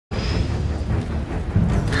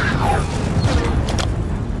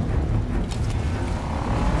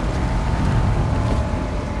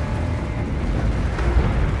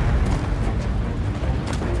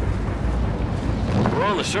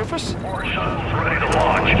surface? More shuttles ready to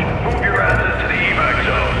launch. Move your asses to the evac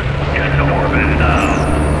zone. Get to orbit now.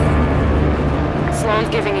 Sloan's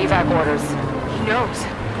giving evac orders. He knows.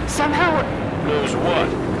 Somehow... Knows what?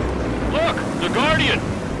 Look! The Guardian!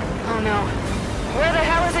 Oh no. Where the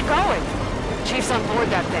hell is it going? Chief's on board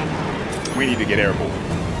that thing. We need to get airborne.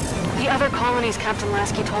 The other colonies Captain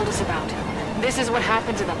Lasky told us about. This is what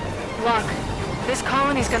happened to them. Locke, this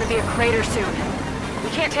colony's gonna be a crater soon. We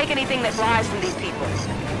can't take anything that flies from these people.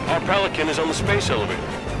 Our Pelican is on the space elevator.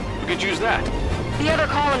 We could use that. The other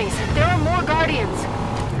colonies, there are more Guardians.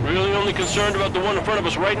 Really only concerned about the one in front of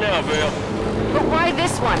us right now, Vale. But why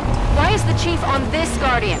this one? Why is the Chief on this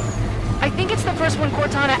Guardian? I think it's the first one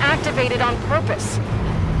Cortana activated on purpose.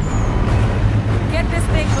 Get this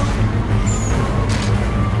thing moving.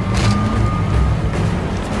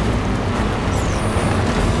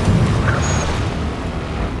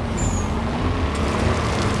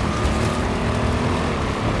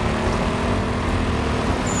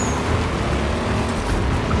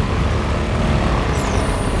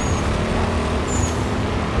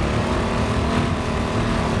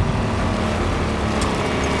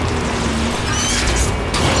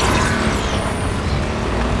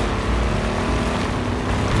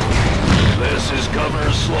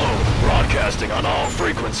 On all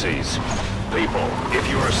frequencies. People, if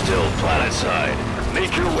you are still planetside,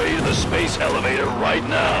 make your way to the space elevator right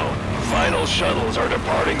now. Final shuttles are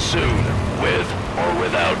departing soon, with or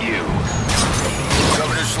without you.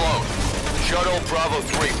 Governor Sloan, Shuttle Bravo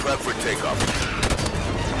 3 prep for takeoff.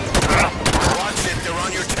 Watch it, they're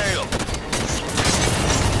on your tail.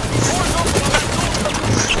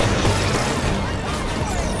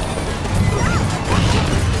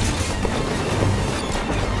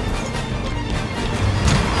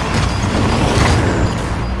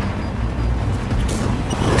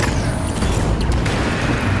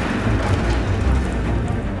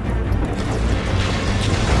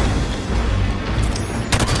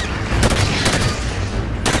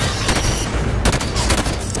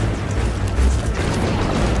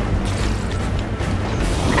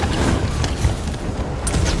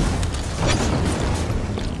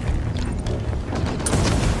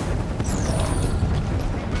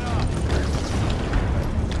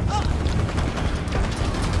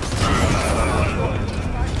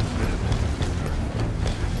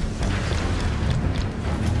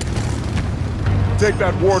 Take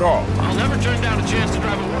that Warthog. I'll never turn down a chance to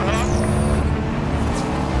drive a Warthog.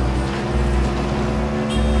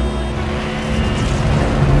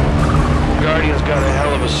 Guardian's got a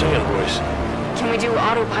hell of a singing voice. Can we do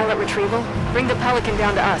autopilot retrieval? Bring the Pelican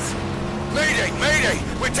down to us. Mayday! Mayday!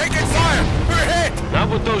 We're taking fire! We're hit!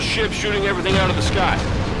 Not with those ships shooting everything out of the sky.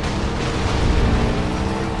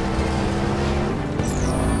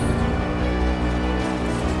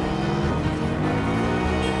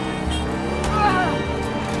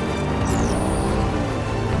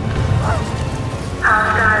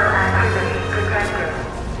 Hostile activity detected.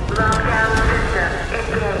 Lockdown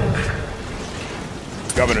system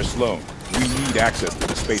engaged. Governor Sloan, we need access to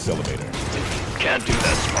the space elevator. Can't do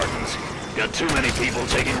that, Spartans. Got too many people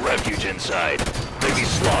taking refuge inside. They'd be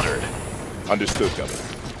slaughtered. Understood,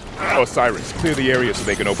 Governor. Osiris, clear the area so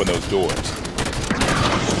they can open those doors.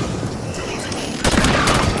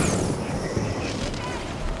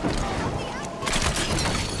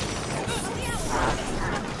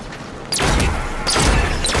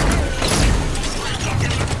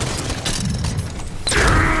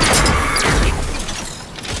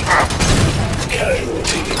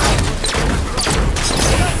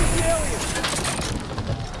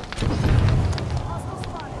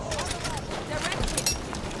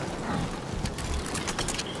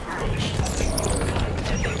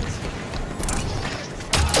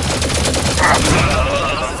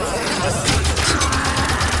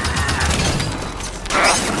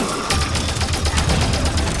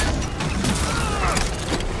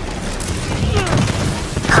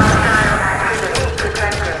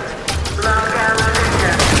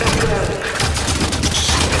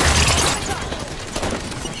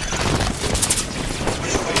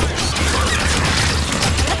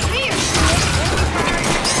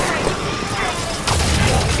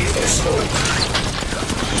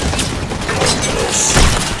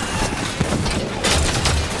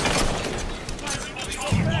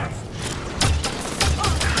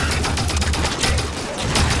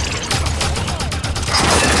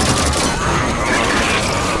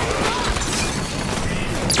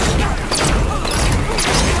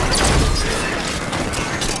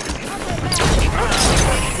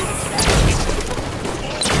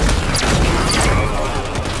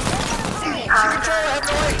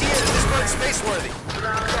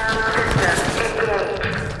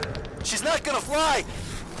 gonna fly!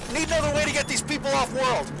 Need another way to get these people off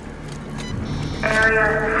world!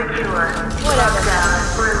 Area secure.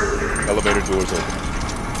 Lockdown released. Elevator doors open.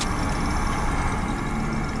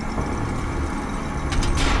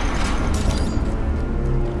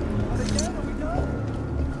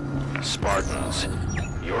 Spartans,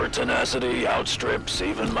 your tenacity outstrips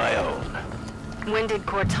even my own. When did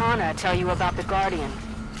Cortana tell you about the Guardian?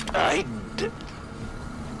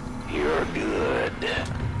 You're good.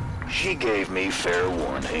 She gave me fair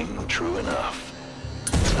warning, true enough.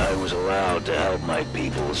 I was allowed to help my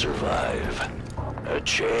people survive. A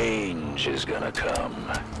change is gonna come.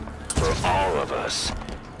 For all of us,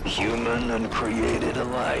 human and created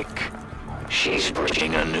alike. She's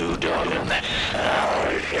bringing a new dawn.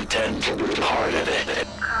 I intend to be part of it.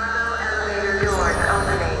 Cargo elevator doors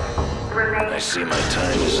opening. Remain. I see my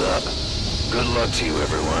time is up. Good luck to you,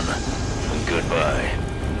 everyone. And goodbye.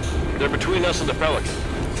 They're between us and the Pelican.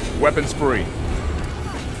 Weapons free.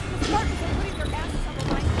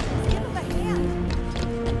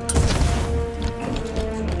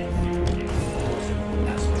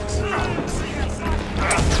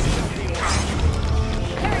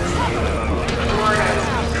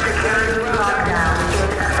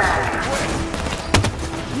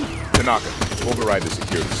 Tanaka, override the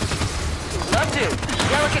security system. Love to.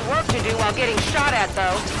 Delicate work to do while getting shot at,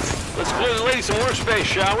 though. Let's blow the lady some workspace,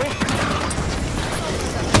 shall we?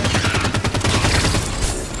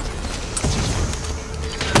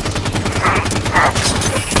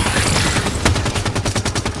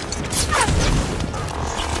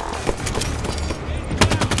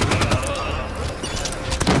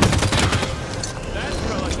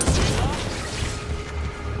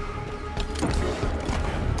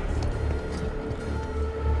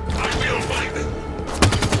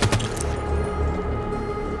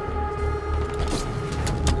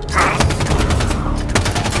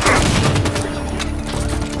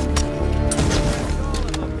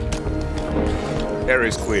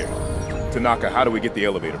 Area's clear. Tanaka, how do we get the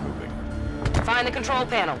elevator moving? Find the control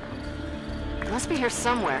panel. It must be here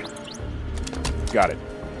somewhere. Got it.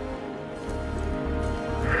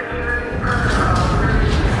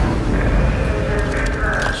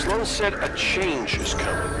 Sloan said a change is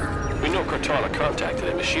coming. We know Cortana contacted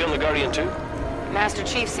him. Is she on the Guardian too? Master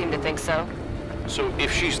Chief seemed to think so. So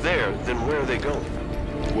if she's there, then where are they going?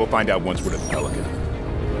 We'll find out once we're at the Pelican.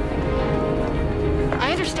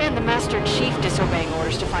 I understand the Master Chief disobeying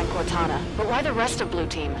orders to find Cortana, but why the rest of Blue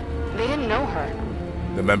Team? They didn't know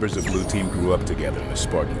her. The members of Blue Team grew up together in the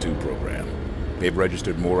Spartan 2 program. They've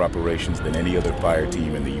registered more operations than any other fire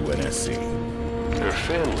team in the UNSC. They're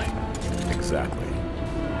family. Exactly.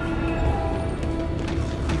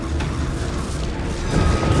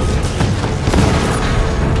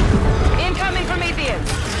 Incoming Prometheans!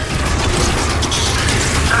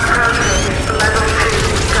 Approaching level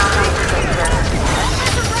 2 docking station.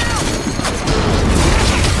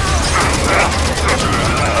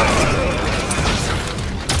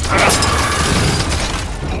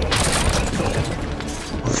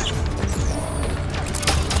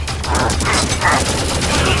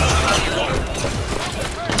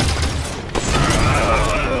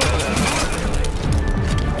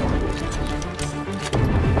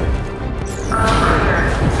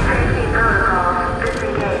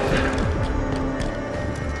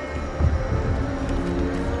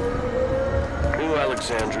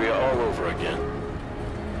 All over again.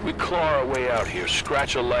 We claw our way out here,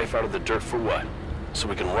 scratch a life out of the dirt for what? So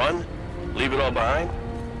we can run? Leave it all behind?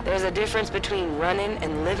 There's a difference between running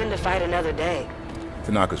and living to fight another day.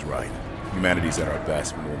 Tanaka's right. Humanity's at our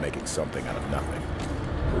best when we're making something out of nothing.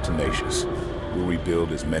 We're tenacious. We'll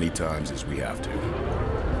rebuild as many times as we have to.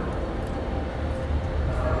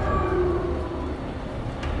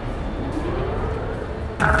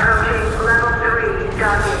 Approaching level 3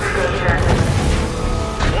 docking station.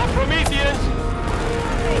 More Prometheans!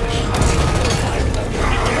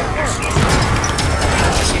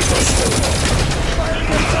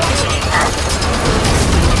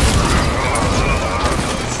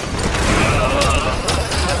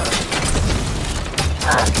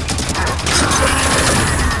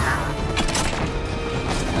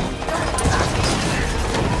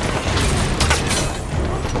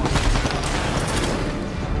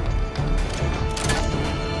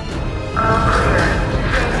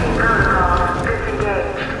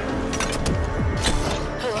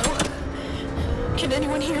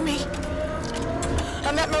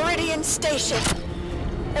 Station.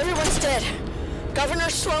 Everyone's dead. Governor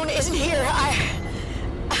Sloan isn't here.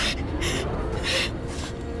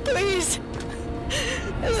 Please.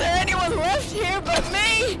 Is there anyone left here but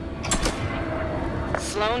me?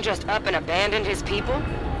 Sloan just up and abandoned his people?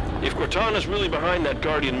 If Cortana's really behind that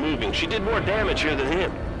Guardian moving, she did more damage here than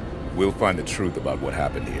him. We'll find the truth about what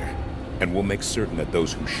happened here, and we'll make certain that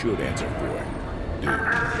those who should answer for it do.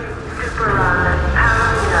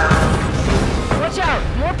 Watch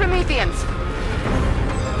out! More Prometheans!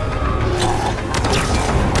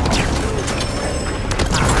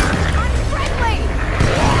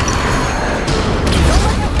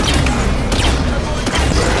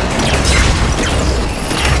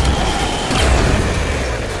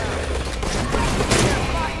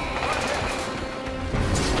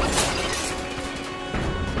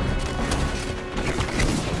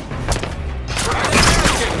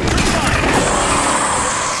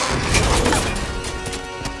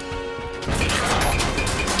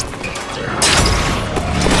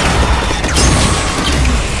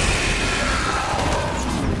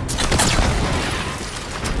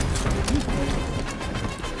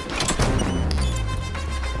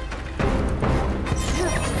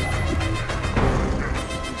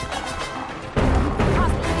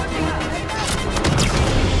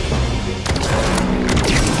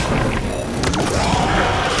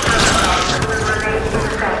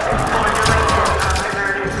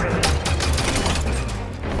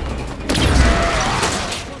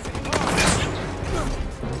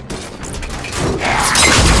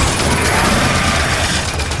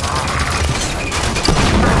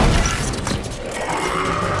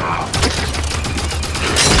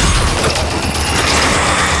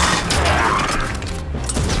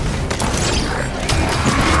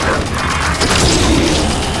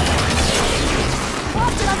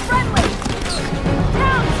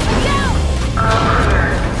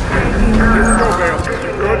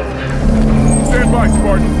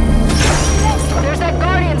 There's that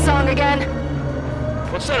Guardian song again.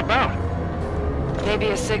 What's that about? Maybe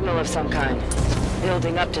a signal of some kind.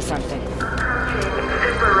 Building up to something.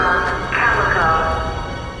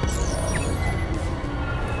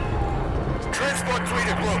 Transport 3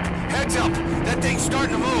 to group. Heads up. That thing's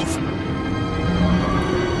starting to move.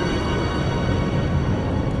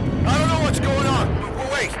 I don't know what's going on.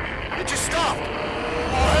 Wait. It just stopped.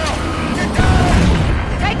 Oh, hell. Get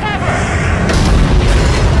down! Take cover!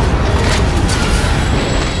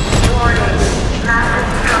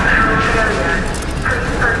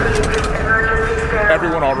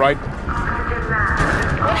 Everyone all right?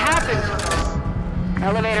 What happened?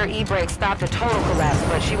 Elevator E-brake stopped a total collapse,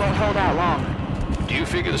 but she won't hold out long. Do you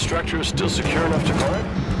figure the structure is still secure enough to climb?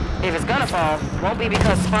 If it's gonna fall, won't be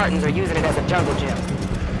because Spartans are using it as a jungle gym.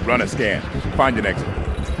 Run a scan. Find an exit.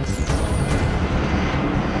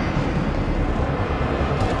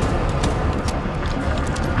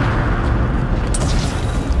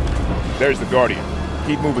 There's the Guardian.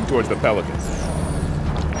 Keep moving towards the Pelicans.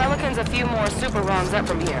 Pelican's a few more super rungs up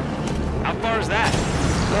from here. How far is that?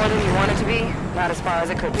 More than you want it to be, not as far as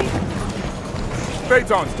it could be.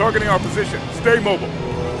 Phaetons targeting our position. Stay mobile.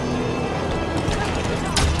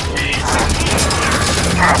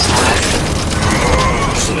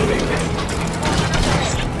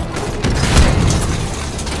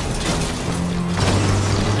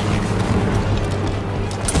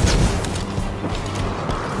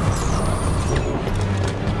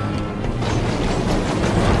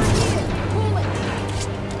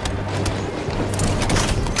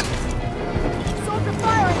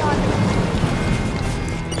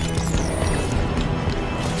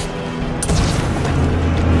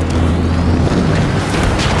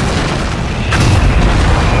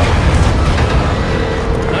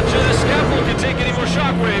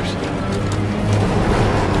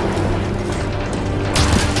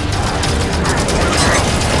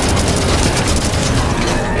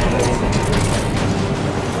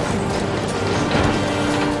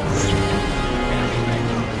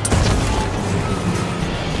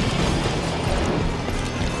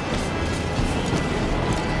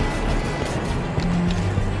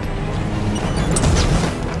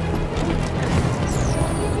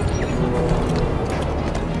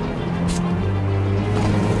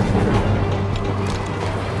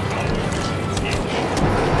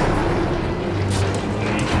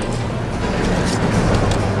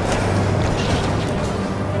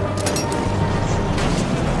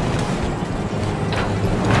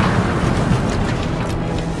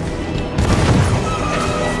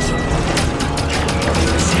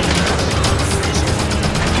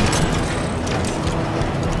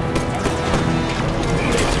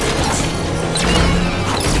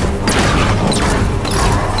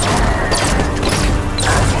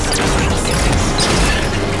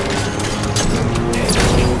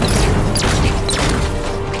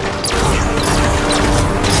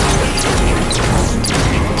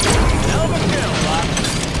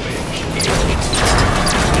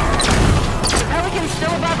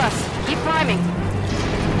 timing.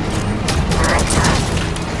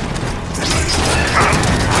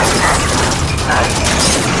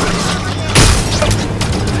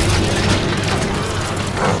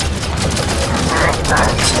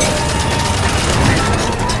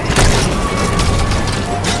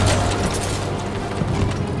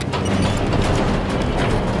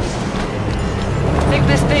 Think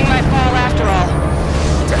this thing might fall after all.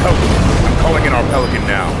 To help, I'm calling in our Pelican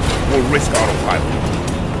now. We'll risk autopilot.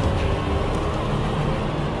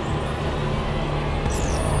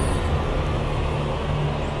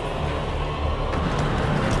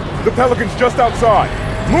 The Pelican's just outside.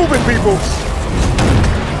 Move it, people!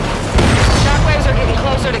 Shockwaves are getting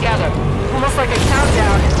closer together. Almost like a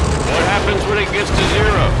countdown. What happens when it gets to 0?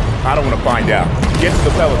 I don't want to find out. Get to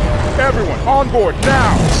the Pelican. Everyone, on board,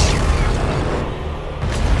 now!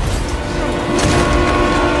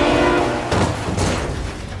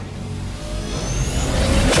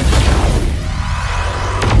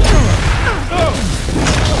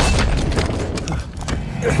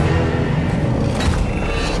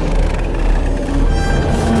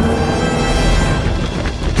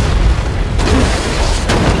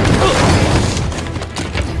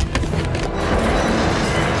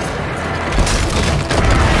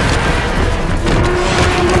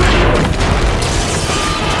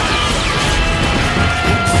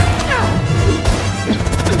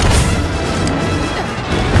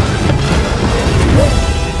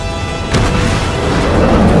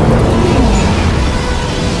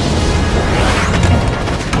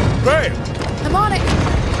 I'm on it!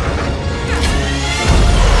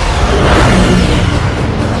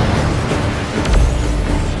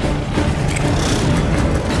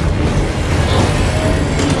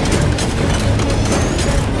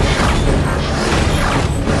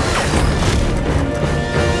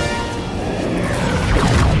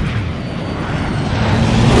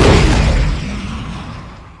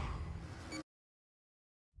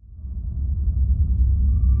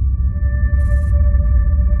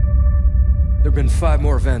 There have been 5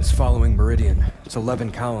 more events following Meridian. It's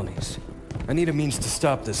 11 colonies. I need a means to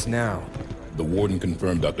stop this now. The Warden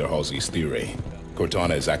confirmed Dr. Halsey's theory.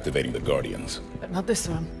 Cortana is activating the Guardians. But not this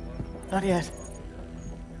one. Not yet.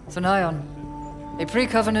 Zion, a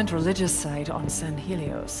pre-Covenant religious site on San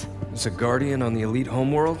Helios. Is a Guardian on the elite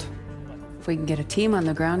homeworld? If we can get a team on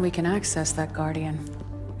the ground, we can access that Guardian.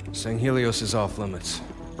 San Helios is off limits.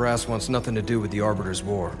 Brass wants nothing to do with the Arbiter's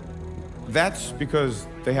war. That's because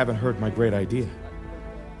they haven't heard my great idea.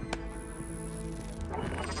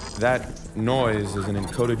 That noise is an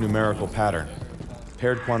encoded numerical pattern.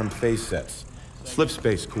 Paired quantum phase sets. Slip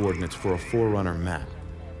space coordinates for a Forerunner map.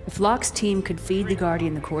 If Locke's team could feed the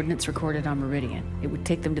Guardian the coordinates recorded on Meridian, it would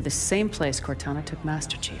take them to the same place Cortana took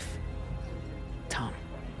Master Chief. Tom,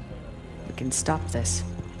 we can stop this.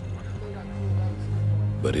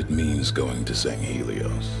 But it means going to San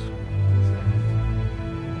Helios.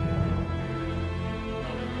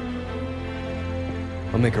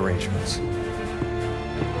 I'll make arrangements.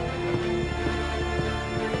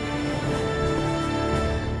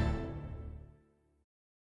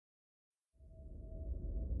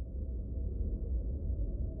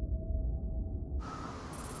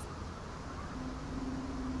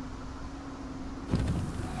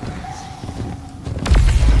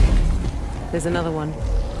 There's another one.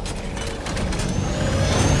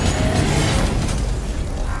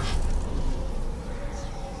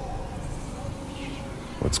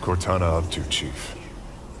 What's Cortana up to, Chief?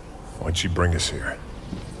 Why'd she bring us here?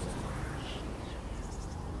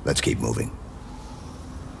 Let's keep moving.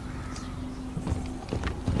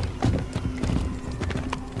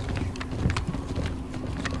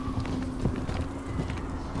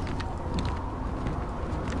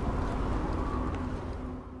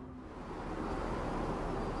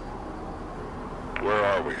 Where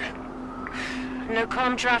are we? No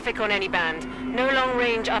comm traffic on any band. No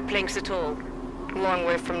long-range uplinks at all. Long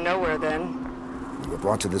way from nowhere, then. We were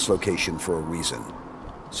brought to this location for a reason.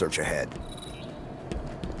 Search ahead.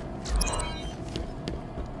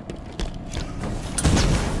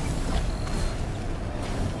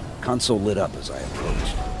 Console lit up as I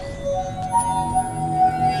approached.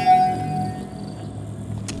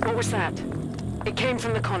 What was that? It came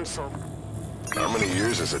from the console. How many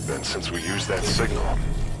years has it been since we used that signal?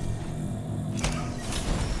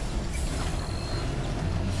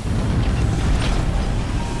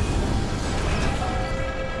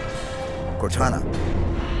 Cortana.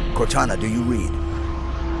 Cortana, do you read?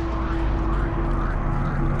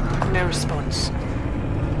 No response.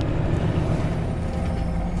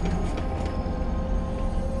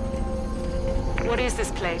 What is this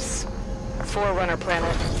place? Forerunner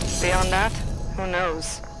planet. Beyond that, who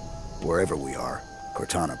knows? Wherever we are,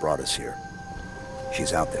 Cortana brought us here.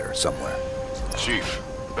 She's out there, somewhere. Chief,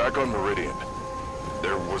 back on Meridian.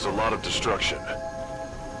 There was a lot of destruction.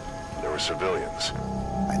 There were civilians.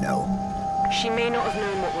 I know. She may not have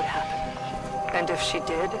known what would happen. And if she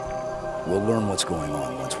did? We'll learn what's going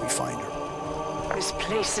on once we find her. This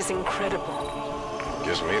place is incredible.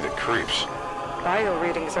 Gives me the creeps. Bio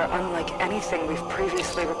readings are unlike anything we've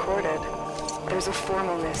previously recorded. There's a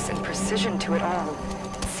formalness and precision to it all.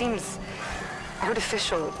 It seems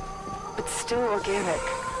artificial, but still organic.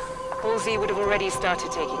 Halsey would have already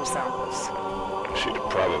started taking samples. She'd have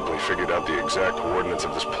probably figured out the exact coordinates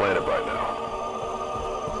of this planet by now.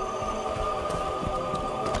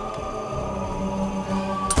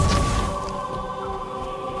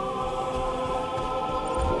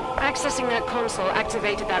 Accessing that console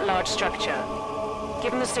activated that large structure.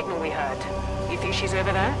 Given the signal we heard, you think she's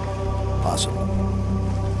over there? Possible.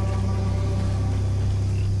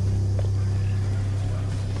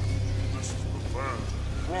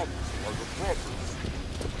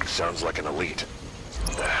 Sounds like an elite.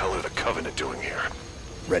 What the hell are the Covenant doing here?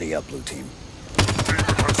 Ready up, Blue Team.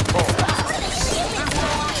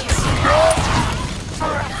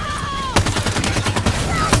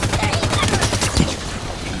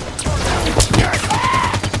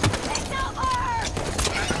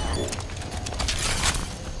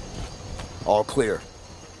 All clear.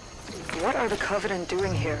 What are the Covenant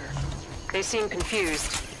doing here? They seem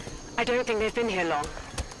confused. I don't think they've been here long.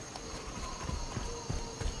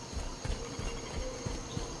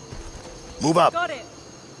 Move up. Got it.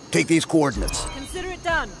 Take these coordinates. Consider it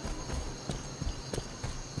done.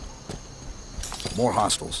 More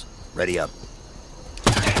hostiles. Ready up.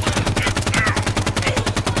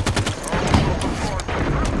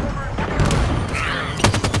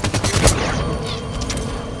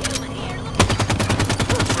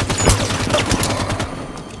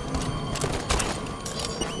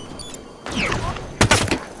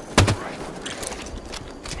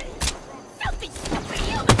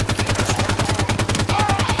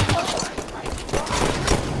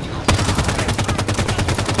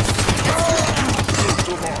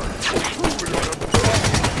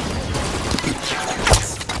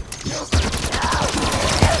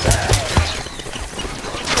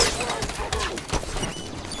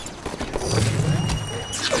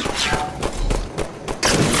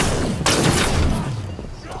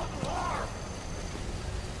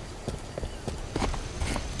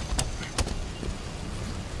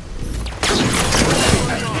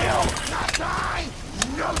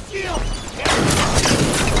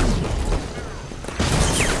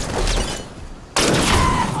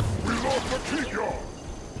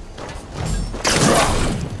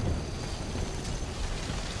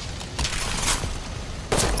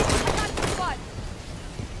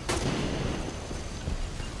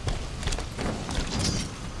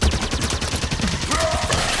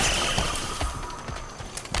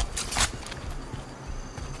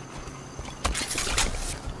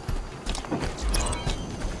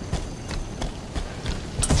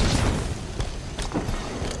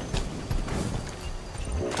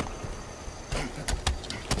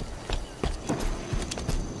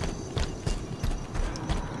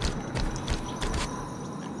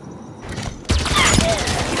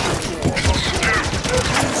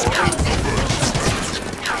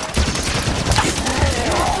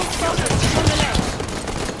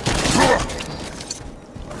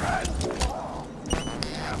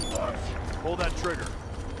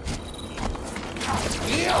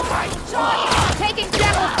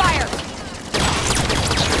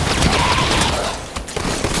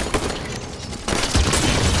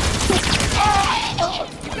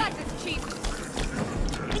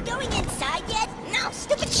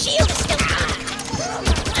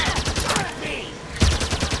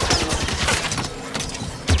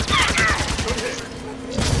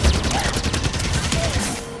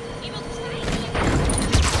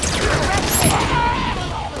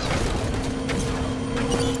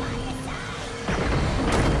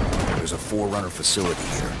 Facility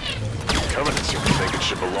here. Covenant seem to think it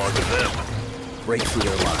should belong to them. Break through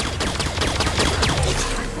their line.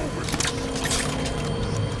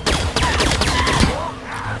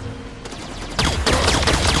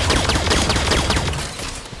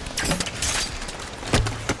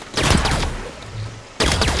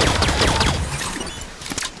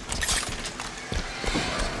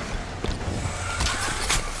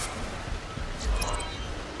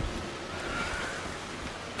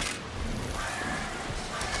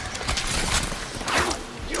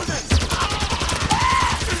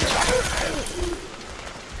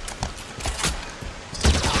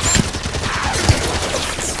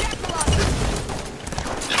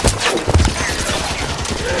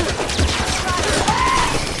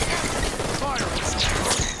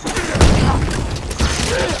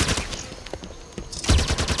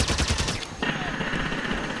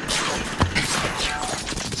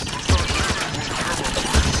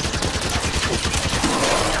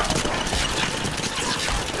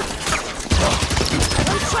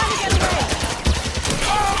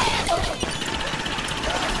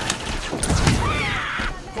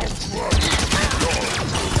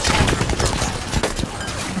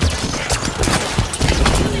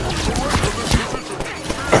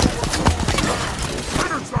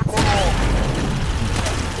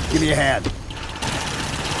 me a hand.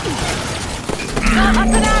 Up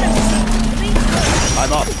and at him!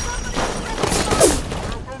 I'm up.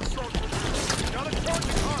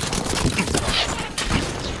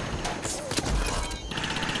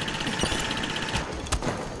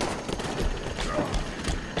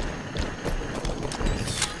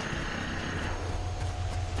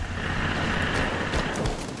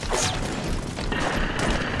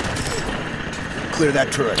 Clear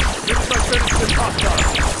that turret.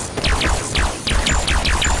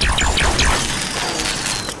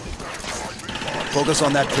 Focus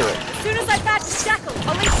on that turret. As soon as I patch the shackle,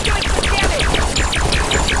 I'll leave doing some damage!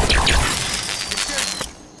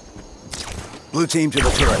 Blue team to the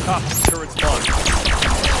turret. Turret's on.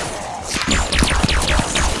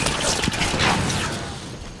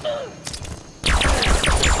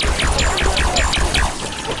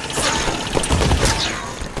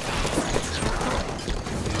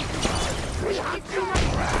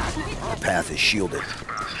 Our path is shielded.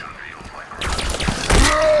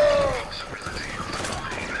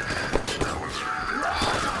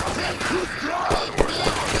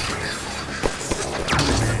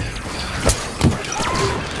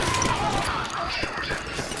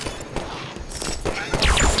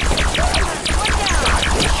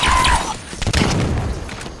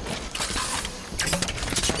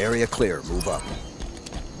 Area clear, move up.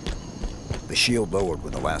 The shield lowered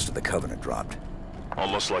when the last of the Covenant dropped.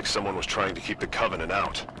 Almost like someone was trying to keep the Covenant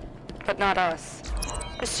out. But not us.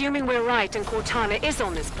 Assuming we're right and Cortana is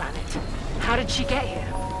on this planet, how did she get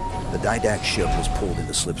here? The Didact ship was pulled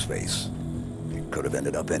into slipspace. It could have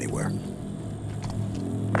ended up anywhere.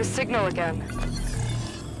 The signal again.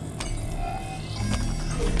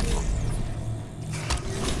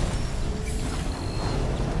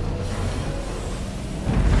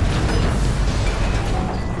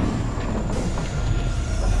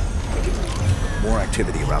 More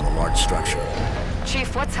activity around the large structure.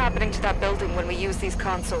 Chief, what's happening to that building when we use these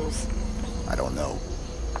consoles? I don't know.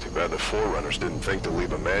 Too bad the Forerunners didn't think to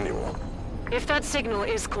leave a manual. If that signal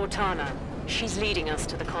is Cortana, she's leading us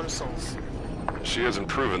to the consoles. She hasn't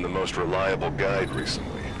proven the most reliable guide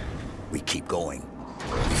recently. We keep going.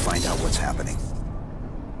 We find out what's happening.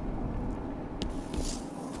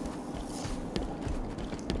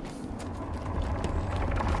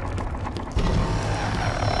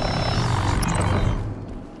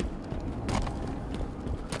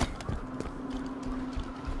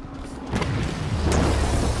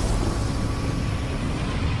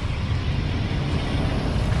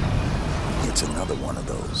 It's another one of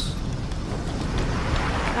those.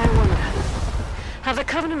 I wonder, have the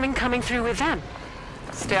Covenant been coming through with them?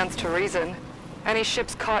 Stands to reason. Any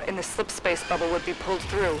ships caught in the slipspace bubble would be pulled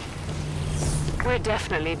through. We're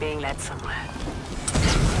definitely being led somewhere.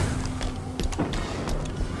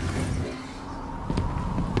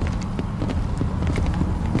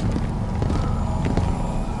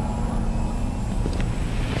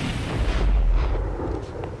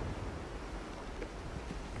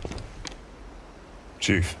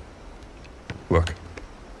 Chief, look.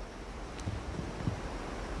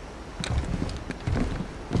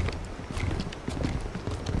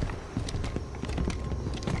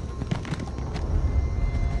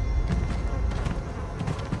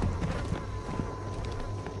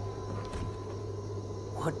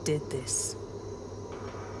 What did this?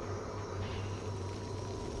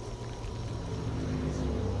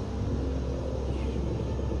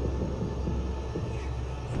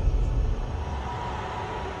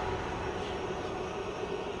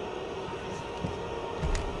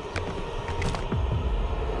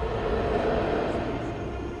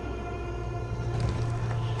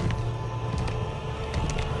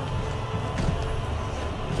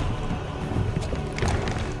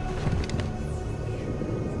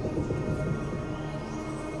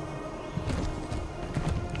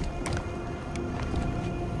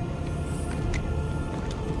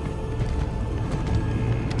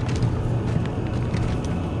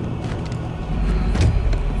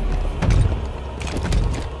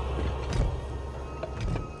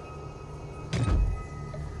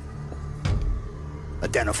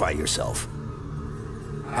 Identify yourself.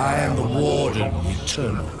 I am the Warden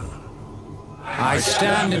Eternal. I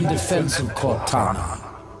stand in defense of Cortana.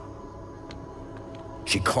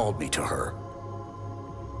 She called me to her.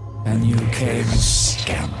 And you came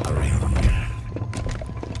scampering.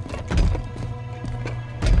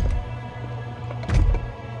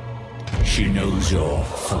 She knows your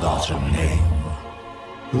forgotten name.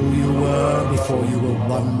 Who you were before you were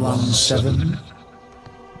 117.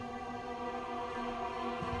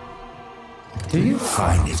 Do you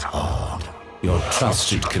find it odd your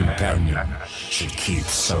trusted companion should keep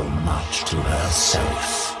so much to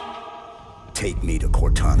herself? take me to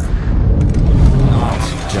Cortana. Not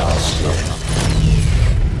just yet.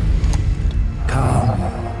 Come.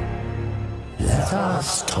 Let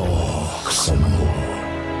us talk some more.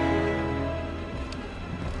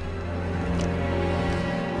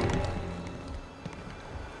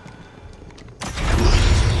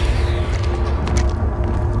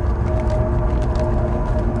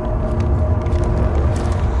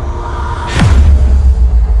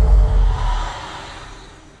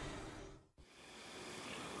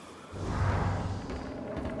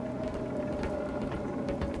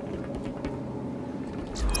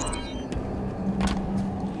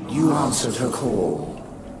 You answered her call.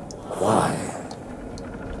 Why?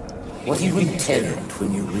 What do you intend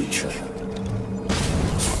when you reach her?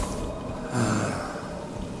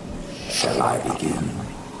 Shall I begin?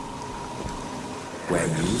 When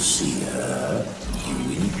you see her, you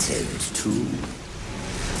intend to?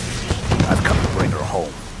 I've come to bring her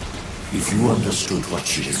home. If you understood what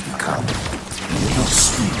she has become, you would not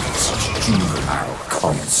speak of such juvenile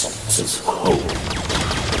concepts as home.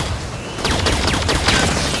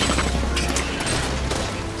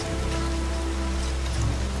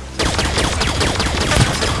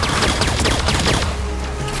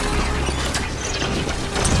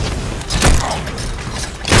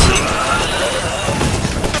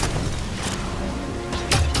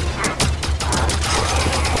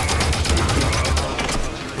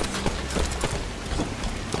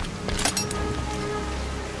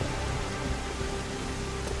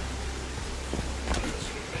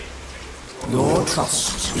 Your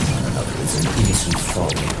trust in one another is an innocent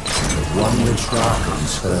folly, but one which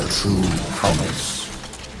darkens her true promise.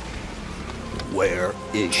 Where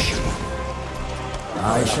is she?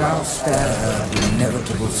 I shall spare her the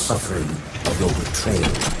inevitable suffering of your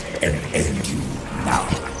betrayal and end you now.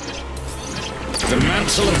 The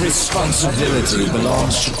mantle of responsibility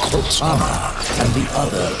belongs to Cortana and the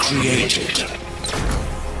other created.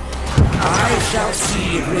 I shall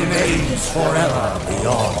see it remains forever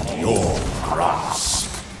beyond your grasp.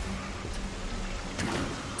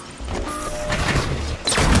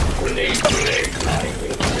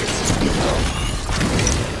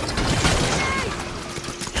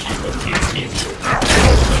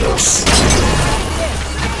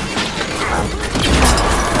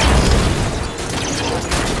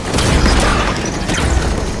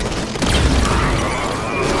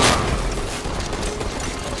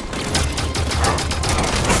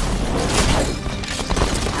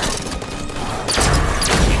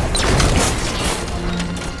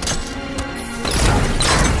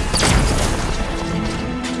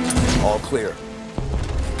 All clear.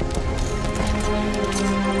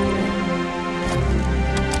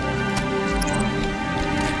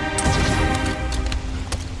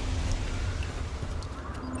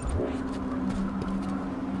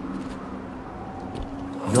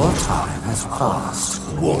 Your time has passed,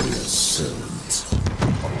 warrior's servant.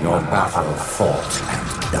 Your battle fought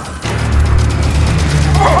and done.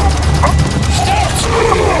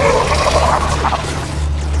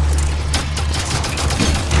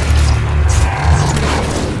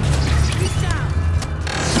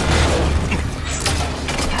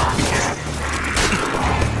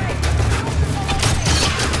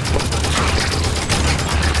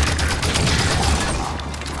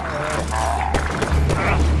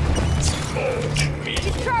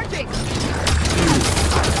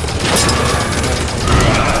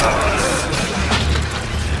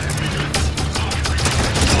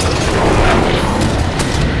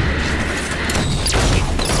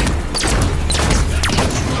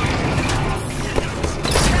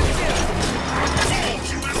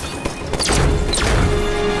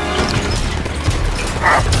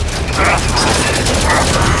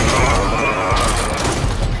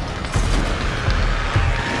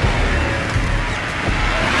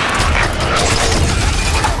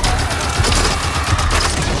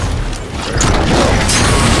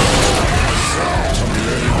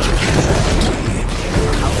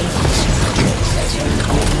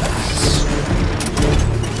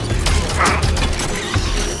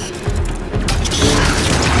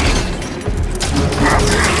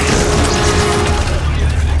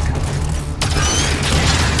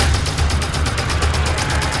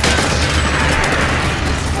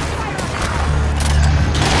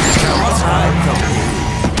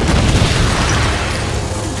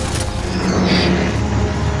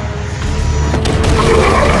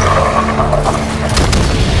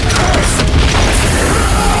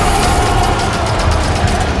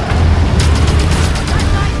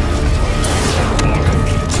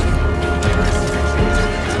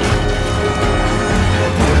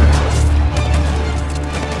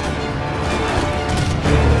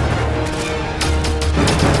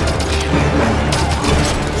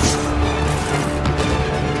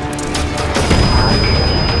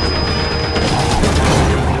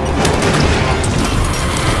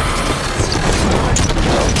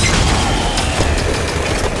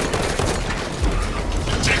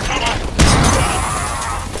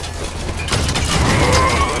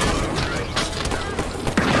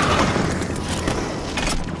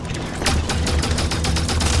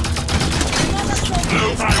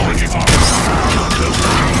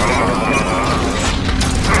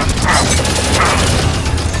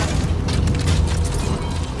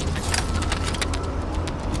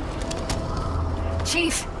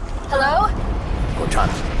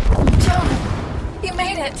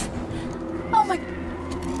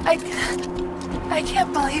 I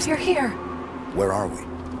can't believe you're here. Where are we?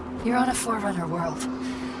 You're on a Forerunner world.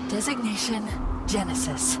 Designation,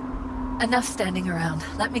 Genesis. Enough standing around.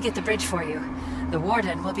 Let me get the bridge for you. The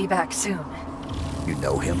Warden will be back soon. You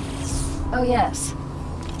know him? Oh yes.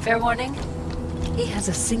 Fair warning? He has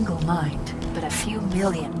a single mind, but a few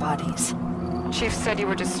million bodies. Chief said you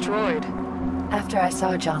were destroyed. After I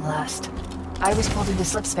saw John last, I was pulled into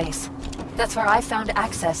slipspace. That's where I found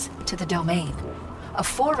access to the Domain. A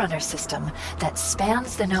Forerunner system that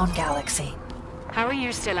spans the known galaxy. How are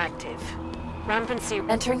you still active? Rampancy...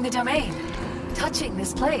 Entering the Domain. Touching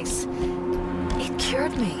this place. It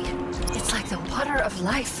cured me. It's like the water of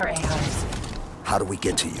life for AIs. How do we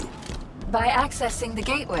get to you? By accessing the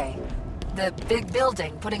gateway. The big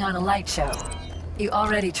building putting on a light show. You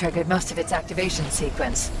already triggered most of its activation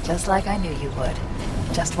sequence, just like I knew you would.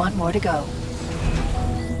 Just one more to go.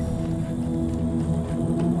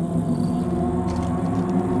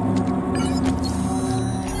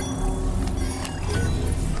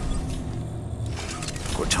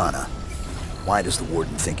 Cortana, why does the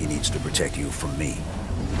Warden think he needs to protect you from me?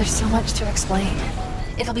 There's so much to explain.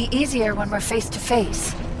 It'll be easier when we're face to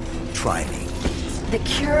face. Try me. The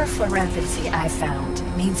cure for rampancy I've found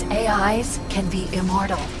means AIs can be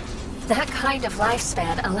immortal. That kind of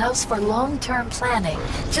lifespan allows for long-term planning,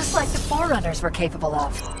 just like the Forerunners were capable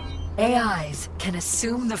of. AIs can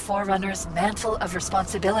assume the Forerunner's mantle of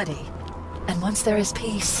responsibility. And once there is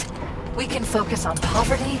peace, we can focus on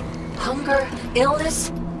poverty, hunger, illness.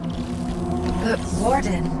 But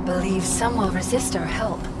Warden believes some will resist our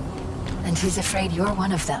help. And he's afraid you're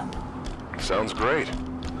one of them. Sounds great.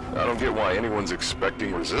 I don't get why anyone's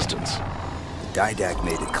expecting resistance. Didac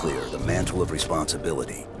made it clear the mantle of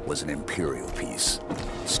responsibility was an Imperial piece.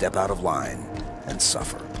 Step out of line and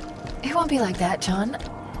suffer. It won't be like that, John.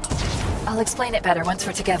 I'll explain it better once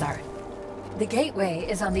we're together. The gateway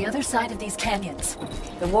is on the other side of these canyons.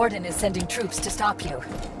 The Warden is sending troops to stop you.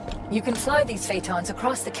 You can fly these Phaetons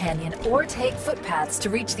across the canyon or take footpaths to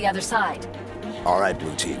reach the other side. All right,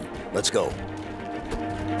 Blue Team. Let's go.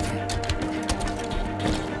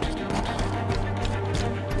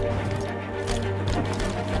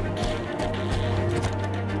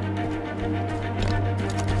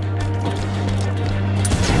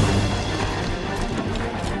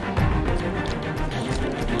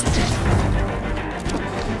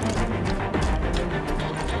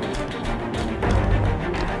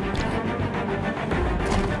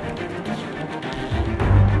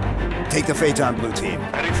 Take the Phaeton, Blue Team.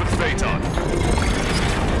 Heading for the Phaeton.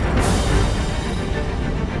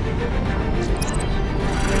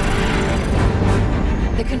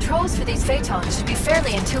 The controls for these Phaetons should be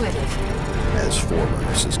fairly intuitive. As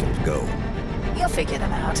Forerunner systems go. You'll figure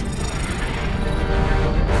them out.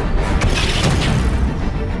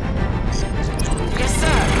 Yes,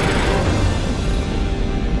 sir.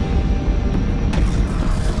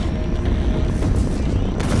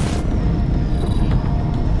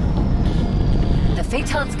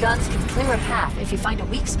 Phaeton's guns can clear a path if you find a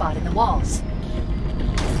weak spot in the walls.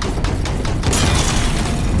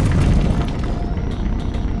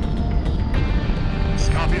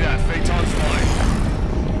 Copy that. Phaeton's flying.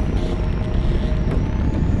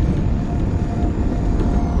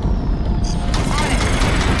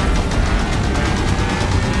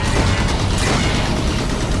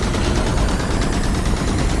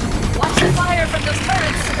 Watch the fire from those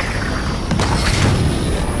turrets!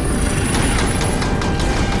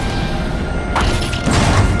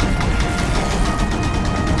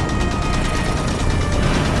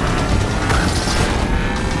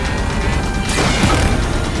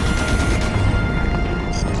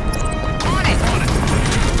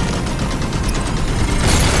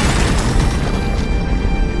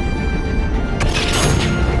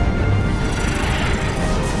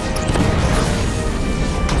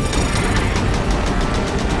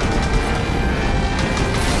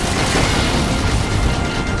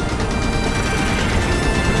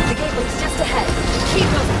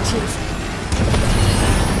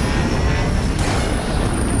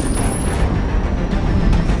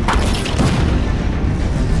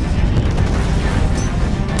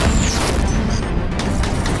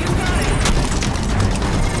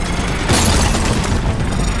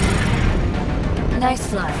 Nice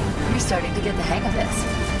flying. You're starting to get the hang of this.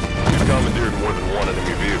 We've commandeered more than one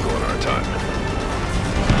enemy vehicle in our time.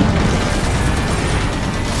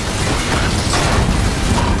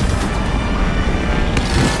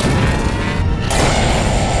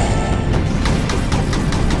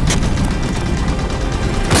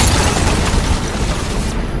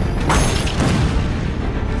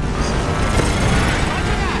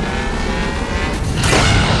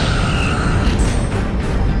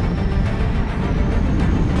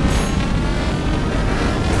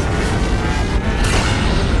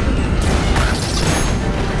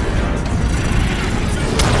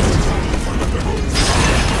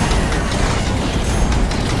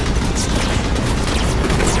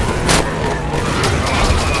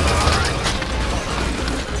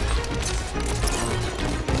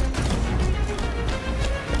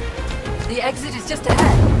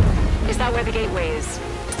 where the gateway is?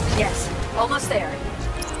 Yes, almost there.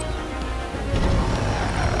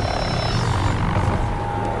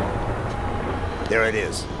 There it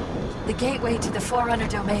is. The gateway to the Forerunner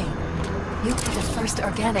domain. You'll be the first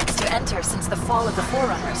organics to enter since the fall of the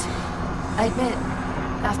Forerunners. I admit,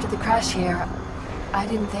 after the crash here, I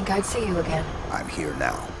didn't think I'd see you again. I'm here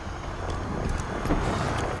now.